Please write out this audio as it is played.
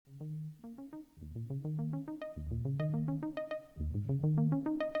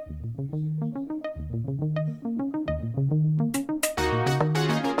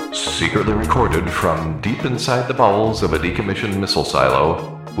Secretly recorded from deep inside the bowels of a decommissioned missile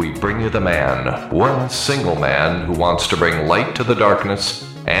silo, we bring you the man, one single man who wants to bring light to the darkness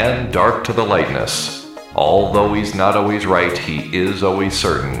and dark to the lightness. Although he's not always right, he is always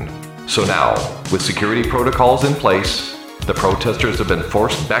certain. So now, with security protocols in place, the protesters have been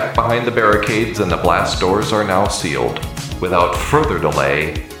forced back behind the barricades and the blast doors are now sealed. Without further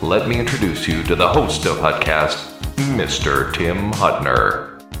delay, let me introduce you to the host of HuttCast, Mr. Tim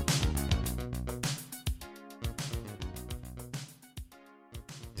Huttner.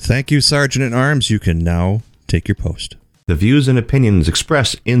 Thank you, Sergeant at Arms. You can now take your post. The views and opinions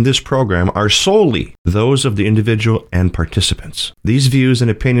expressed in this program are solely those of the individual and participants. These views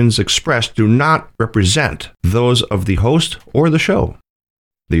and opinions expressed do not represent those of the host or the show.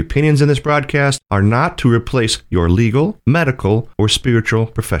 The opinions in this broadcast are not to replace your legal, medical, or spiritual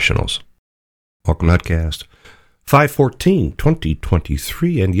professionals. Welcome to HuttCast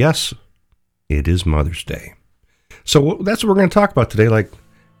 5/14/2023, and yes, it is Mother's Day. So that's what we're going to talk about today, like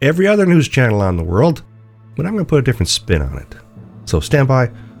every other news channel on the world, but I'm going to put a different spin on it. So stand by.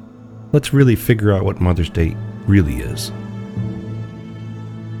 Let's really figure out what Mother's Day really is.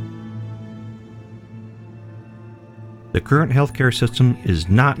 The current healthcare system is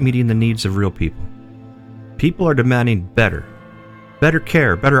not meeting the needs of real people. People are demanding better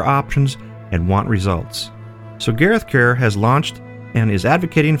care, better options, and want results. So Gareth Care has launched and is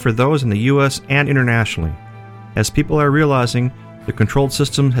advocating for those in the U.S. and internationally, as people are realizing the controlled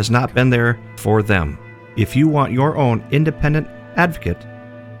system has not been there for them. If you want your own independent advocate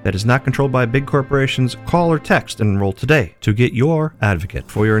that is not controlled by big corporations, call or text and enroll today to get your advocate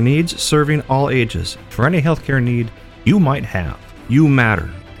for your needs, serving all ages. For any healthcare need you might have, you matter.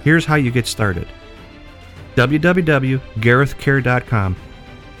 Here's how you get started. www.garethcare.com,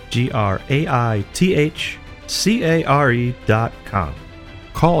 GRAITHCARE.com.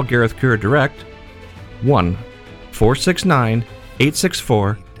 Call Gareth Care Direct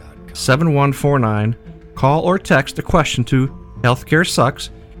 1-469-864-7149. Call or text a question to Healthcare Sucks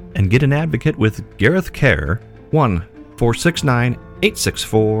and get an advocate with Gareth Care.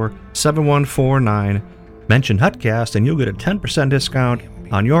 1-469-864-7149. Mention HuttCast and you'll get a 10% discount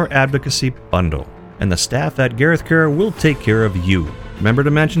on your advocacy bundle. And the staff at Gareth Care will take care of you. Remember to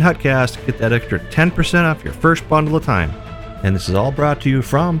mention HuttCast, get that extra 10% off your first bundle of time. And this is all brought to you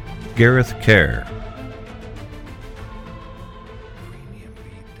from Gareth Care.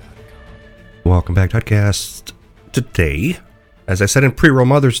 Welcome back to HuttCast. Today, as I said in pre-roll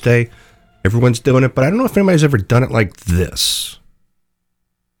Mother's Day, everyone's doing it, but I don't know if anybody's ever done it like this.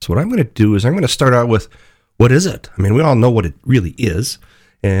 So what I'm going to do is I'm going to start out with, what is it? I mean, we all know what it really is.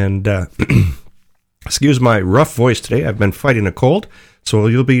 And excuse my rough voice today. I've been fighting a cold, so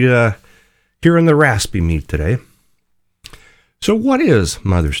you'll be hearing the raspy me today. So what is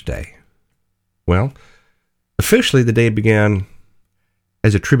Mother's Day? Well, officially the day began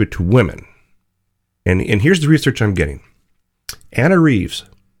as a tribute to women. And here's the research I'm getting. Anna Reeves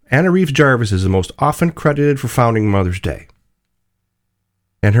Jarvis is the most often credited for founding Mother's Day.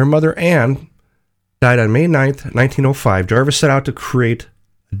 And her mother, Anne, died on May 9th, 1905. Jarvis set out to create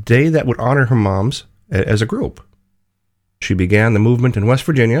a day that would honor her moms as a group. She began the movement in West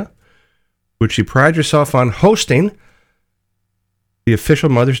Virginia, which she prided herself on hosting the official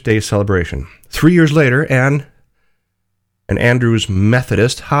Mother's Day celebration. 3 years later, Anne and Andrews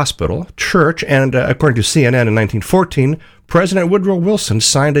Methodist Hospital Church, and according to CNN in 1914, President Woodrow Wilson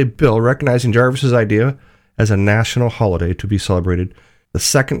signed a bill recognizing Jarvis's idea as a national holiday to be celebrated the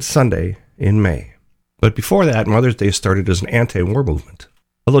second Sunday in May. But before that, Mother's Day started as an anti-war movement.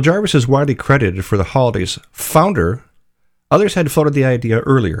 Although Jarvis is widely credited for the holiday's founder, others had floated the idea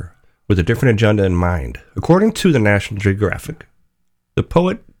earlier with a different agenda in mind. According to the National Geographic, the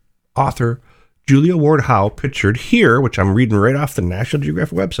poet, author, Julia Ward Howe, pictured here, which I'm reading right off the National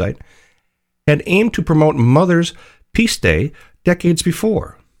Geographic website, had aimed to promote Mother's Peace Day decades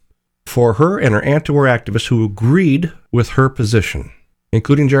before for her and her anti-war activists who agreed with her position,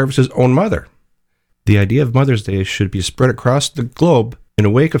 including Jarvis's own mother. The idea of Mother's Day should be spread across the globe in the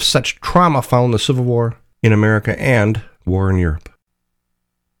wake of such trauma following the Civil War in America and war in Europe.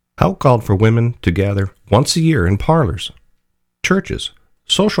 Howe called for women to gather once a year in parlors, churches,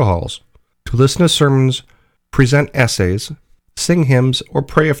 social halls, to listen to sermons, present essays, sing hymns, or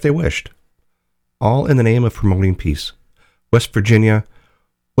pray if they wished, all in the name of promoting peace. West Virginia,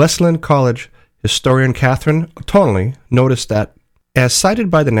 Westland College historian Catherine O'Tonnelly noticed that, as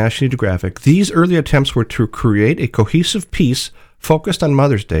cited by the National Geographic, these early attempts were to create a cohesive piece focused on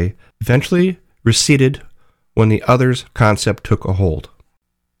Mother's Day, eventually receded when the others concept took a hold.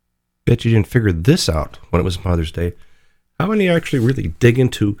 Bet you didn't figure this out when it was Mother's Day. How many actually really dig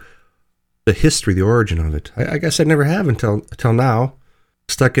into the history, the origin of it? I guess I never have until now.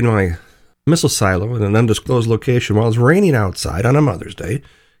 Stuck in my missile silo in an undisclosed location while it's raining outside on a Mother's Day.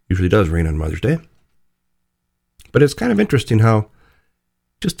 Usually does rain on Mother's Day. But it's kind of interesting how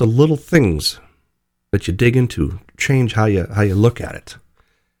just the little things that you dig into change how you look at it.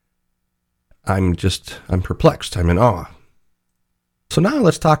 I'm perplexed. I'm in awe. So now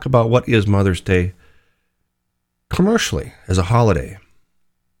let's talk about what is Mother's Day commercially as a holiday.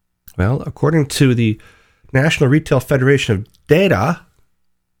 Well, according to the National Retail Federation of Data,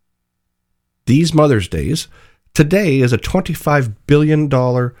 these Mother's Days, today is a $25 billion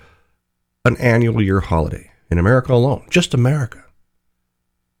an annual year holiday in America alone, just America.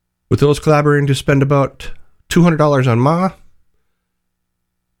 With those collaborating to spend about $200 on Ma,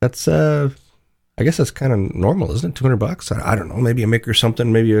 that's, I guess that's kind of normal, isn't it? $200? I don't know. Maybe you make her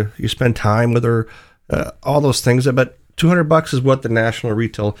something. Maybe you spend time with her, all those things. But $200 is what the National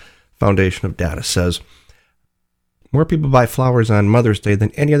Retail Foundation of Data says. More people buy flowers on Mother's Day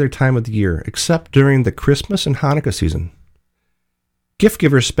than any other time of the year, except during the Christmas and Hanukkah season. Gift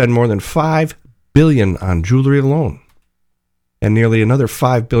givers spend more than $5 billion on jewelry alone, and nearly another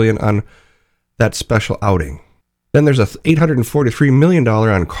 $5 billion on that special outing. Then there's $843 million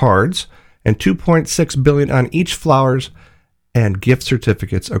on cards and $2.6 billion on each flowers and gift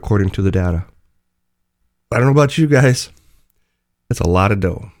certificates, according to the data. I don't know about you guys. That's a lot of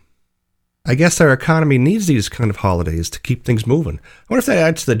dough. I guess our economy needs these kind of holidays to keep things moving. I wonder if that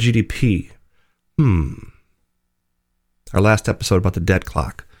adds to the GDP. Our last episode about the debt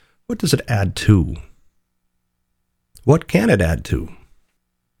clock. What does it add to? What can it add to?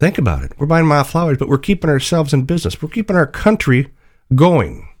 Think about it. We're buying Ma flowers, but we're keeping ourselves in business. We're keeping our country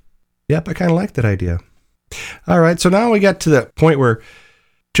going. Yep, I kind of like that idea. All right, so now we get to the point where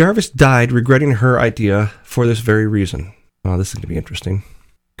Jarvis died regretting her idea for this very reason. Oh, this is going to be interesting.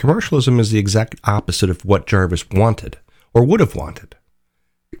 Commercialism is the exact opposite of what Jarvis wanted, or would have wanted,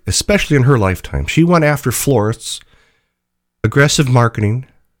 especially in her lifetime. She went after florists, aggressive marketing,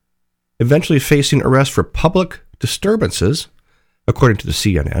 eventually facing arrest for public disturbances, according to the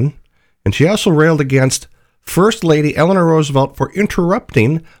CNN, and she also railed against First Lady Eleanor Roosevelt for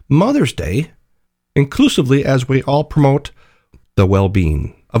interrupting Mother's Day, inclusively as we all promote the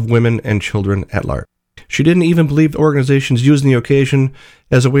well-being of women and children at large. She didn't even believe organizations using the occasion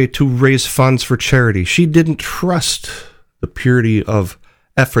as a way to raise funds for charity. She didn't trust the purity of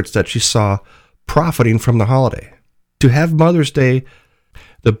efforts that she saw profiting from the holiday. To have Mother's Day,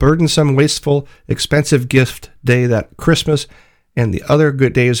 the burdensome, wasteful, expensive gift day that Christmas and the other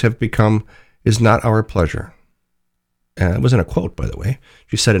good days have become, is not our pleasure. It wasn't a quote, by the way.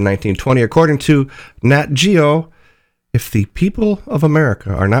 She said in 1920, according to Nat Geo, if the people of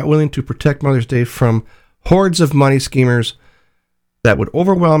America are not willing to protect Mother's Day from hordes of money schemers that would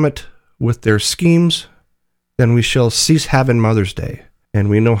overwhelm it with their schemes, then we shall cease having Mother's Day, and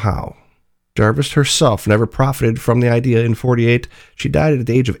we know how. Jarvis herself never profited from the idea in 1948. She died at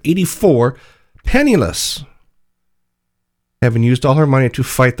the age of 84, penniless, having used all her money to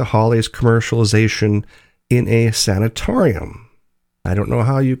fight the holiday's commercialization in a sanatorium. I don't know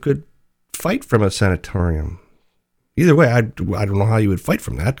how you could fight from a sanatorium. Either way, I don't know how you would fight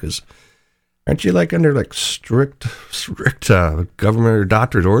from that, because aren't you under strict government or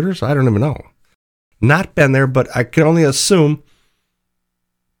doctor's orders? I don't even know. Not been there, but I can only assume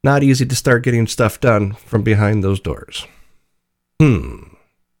not easy to start getting stuff done from behind those doors. All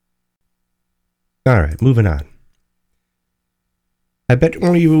right, moving on. I bet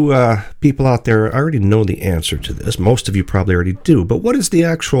one of you people out there already know the answer to this. Most of you probably already do. But what is the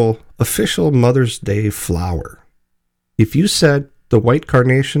actual official Mother's Day flower? If you said the white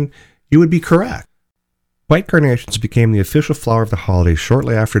carnation, you would be correct. White carnations became the official flower of the holiday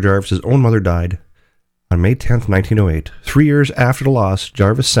shortly after Jarvis's own mother died on May 10th, 1908. 3 years after the loss,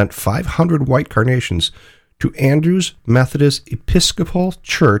 Jarvis sent 500 white carnations to Andrews Methodist Episcopal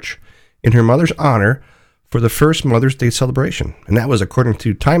Church in her mother's honor for the first Mother's Day celebration. And that was according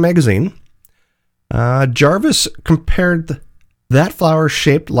to Time magazine. Jarvis compared that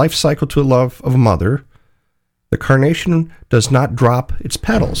flower-shaped life cycle to the love of a mother. The carnation does not drop its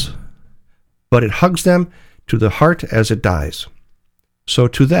petals, but it hugs them to the heart as it dies. So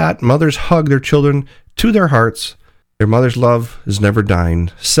to that, mothers hug their children to their hearts. Their mother's love is never dying,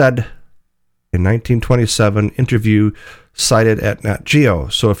 said in 1927 interview cited at Nat Geo.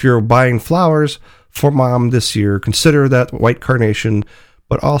 So if you're buying flowers for Mom this year, consider that white carnation,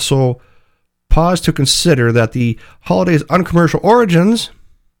 but also pause to consider that the holiday's uncommercial origins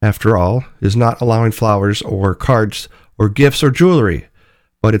after all, is not allowing flowers or cards or gifts or jewelry,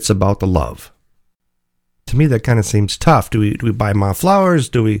 but it's about the love. To me, that kind of seems tough. Do we buy mom flowers?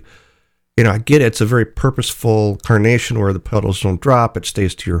 Do we, I get it. It's a very purposeful carnation where the petals don't drop. It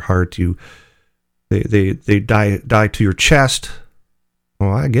stays to your heart. They die to your chest.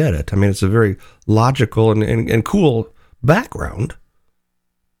 Well, I get it. I mean, it's a very logical and cool background.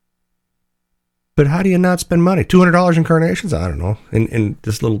 But how do you not spend money? $200 in carnations? I don't know. In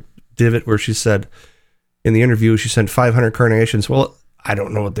this little divot where she said in the interview, she sent 500 carnations. Well, I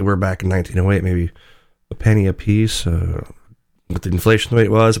don't know what they were back in 1908. Maybe a penny a piece. With the inflation the way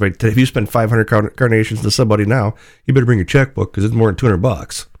it was. But if you spend 500 carnations to somebody now, you better bring your checkbook because it's more than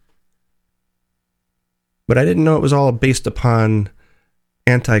 $200. But I didn't know it was all based upon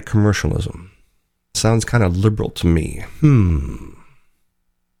anti-commercialism. Sounds kind of liberal to me.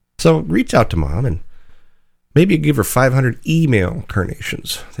 So reach out to mom and maybe give her 500 email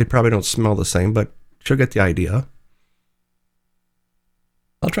carnations. They probably don't smell the same, but she'll get the idea.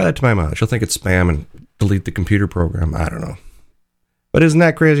 I'll try that to my mom. She'll think it's spam and delete the computer program. I don't know. But isn't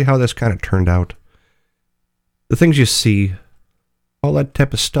that crazy how this kind of turned out? The things you see, all that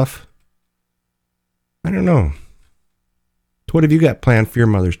type of stuff. I don't know. So what have you got planned for your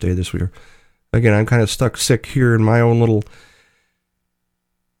Mother's Day this year? Again, I'm kind of stuck sick here in my own little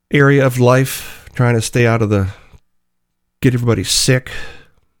area of life, trying to stay out of get everybody sick.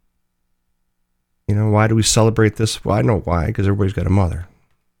 Why do we celebrate this? Well, I know why, because everybody's got a mother.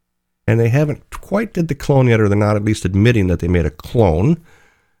 And they haven't quite did the clone yet, or they're not at least admitting that they made a clone.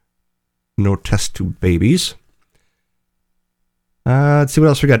 No test tube babies. Let's see what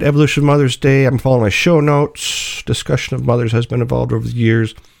else we got. Evolution of Mother's Day. I'm following my show notes. Discussion of mothers has been evolved over the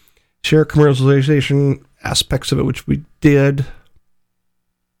years. Share commercialization aspects of it, which we did.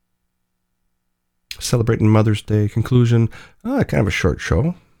 Celebrating Mother's Day. Conclusion. Kind of a short show.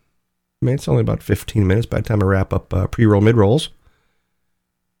 I mean, it's only about 15 minutes by the time I wrap up pre-roll, mid-rolls.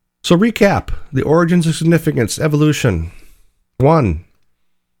 So recap. The origins of significance. Evolution. 1.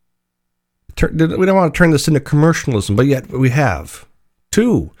 We don't want to turn this into commercialism, but yet we have.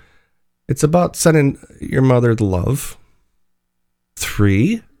 2. It's about sending your mother the love.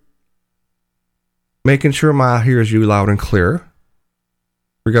 3. Making sure Ma hears you loud and clear,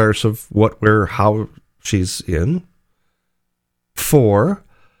 regardless of what, where, how she's in. 4.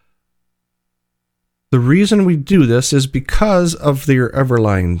 The reason we do this is because of their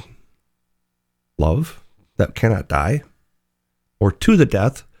everlying love that cannot die, or to the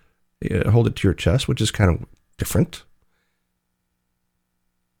death. Hold it to your chest, which is kind of different.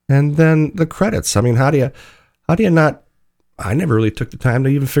 And then the credits. I mean, how do you not? I never really took the time to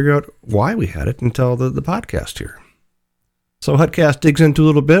even figure out why we had it until the podcast here. So HuttCast digs into a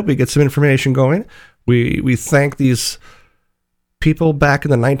little bit. We get some information going. We thank these people back in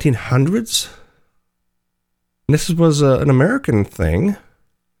the 1900s. And this was an American thing.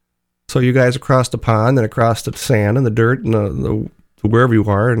 So you guys across the pond and across the sand and the dirt and the wherever you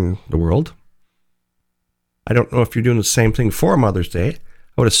are in the world. I don't know if you're doing the same thing for Mother's Day.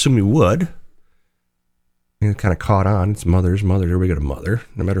 I would assume you would. It kind of caught on. It's mother's. Everybody got a mother,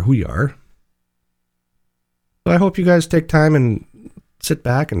 no matter who you are. So I hope you guys take time and sit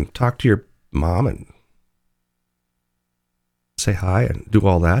back and talk to your mom and say hi and do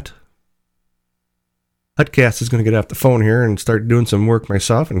all that. HuttCast is going to get off the phone here and start doing some work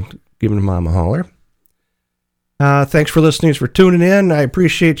myself and giving mom a holler. Thanks for listening, for tuning in. I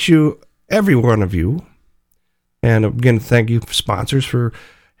appreciate you, every one of you. And again, thank you, sponsors, for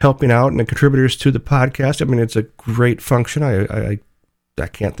helping out and the contributors to the podcast. I mean, it's a great function. I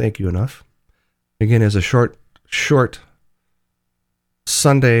can't thank you enough. Again, as a short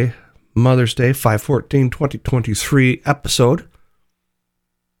Sunday, Mother's Day, 5/14/2023 episode.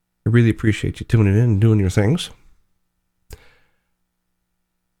 I really appreciate you tuning in and doing your things.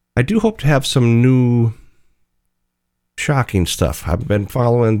 I do hope to have some new shocking stuff. I've been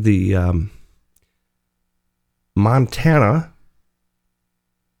following the Montana.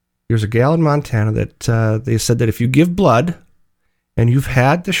 There's a gal in Montana that they said that if you give blood and you've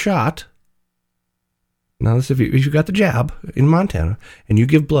had the shot, now if you got the jab in Montana and you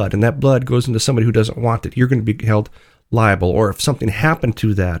give blood and that blood goes into somebody who doesn't want it, you're going to be held liable. Or if something happened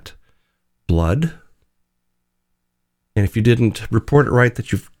to that blood, and if you didn't report it right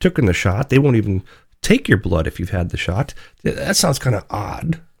that you've taken the shot, they won't even take your blood if you've had the shot. That sounds kind of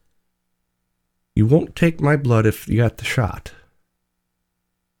odd. You won't take my blood if you got the shot.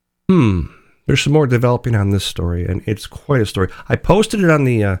 There's some more developing on this story, and it's quite a story. I posted it on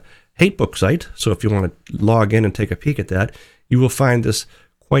the Hate Book site, so if you want to log in and take a peek at that, you will find this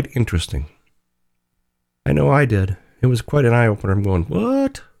quite interesting. I know I did. It was quite an eye-opener. I'm going,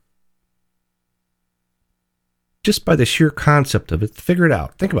 what? just by the sheer concept of it, figure it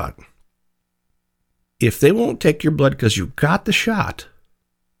out. Think about it. If they won't take your blood because you got the shot,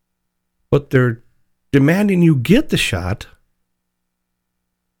 but they're demanding you get the shot,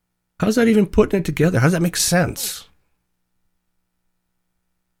 how's that even putting it together? How does that make sense?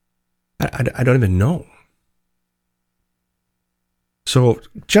 I don't even know. So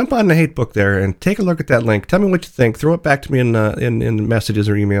jump on the hate book there and take a look at that link. Tell me what you think. Throw it back to me in messages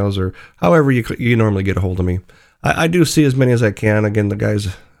or emails or however you normally get a hold of me. I do see as many as I can. Again, the guys,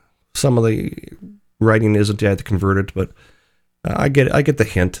 some of the writing isn't yet converted, but I get the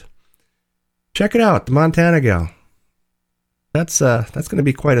hint. Check it out, the Montana gal. That's going to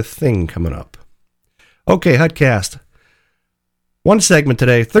be quite a thing coming up. Okay, HuttCast. One segment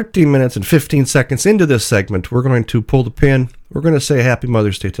today, 13 minutes and 15 seconds into this segment, we're going to pull the pin. We're going to say Happy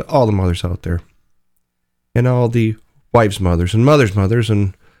Mother's Day to all the mothers out there. And all the wives' mothers and mothers' mothers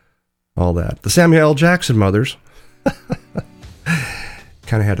and all that. The Samuel L. Jackson mothers.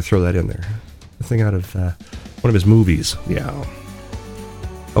 Kind of had to throw that in there. The thing out of one of his movies. Yeah.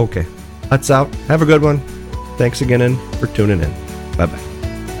 Okay. Hut's out. Have a good one. Thanks again for tuning in. Bye-bye.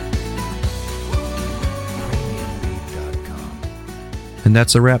 And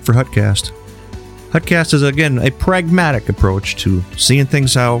that's a wrap for HuttCast. HuttCast is, again, a pragmatic approach to seeing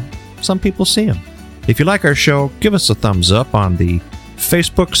things how some people see them. If you like our show, give us a thumbs up on the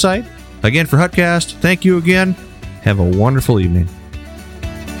Facebook site. Again, for HuttCast, thank you again. Have a wonderful evening.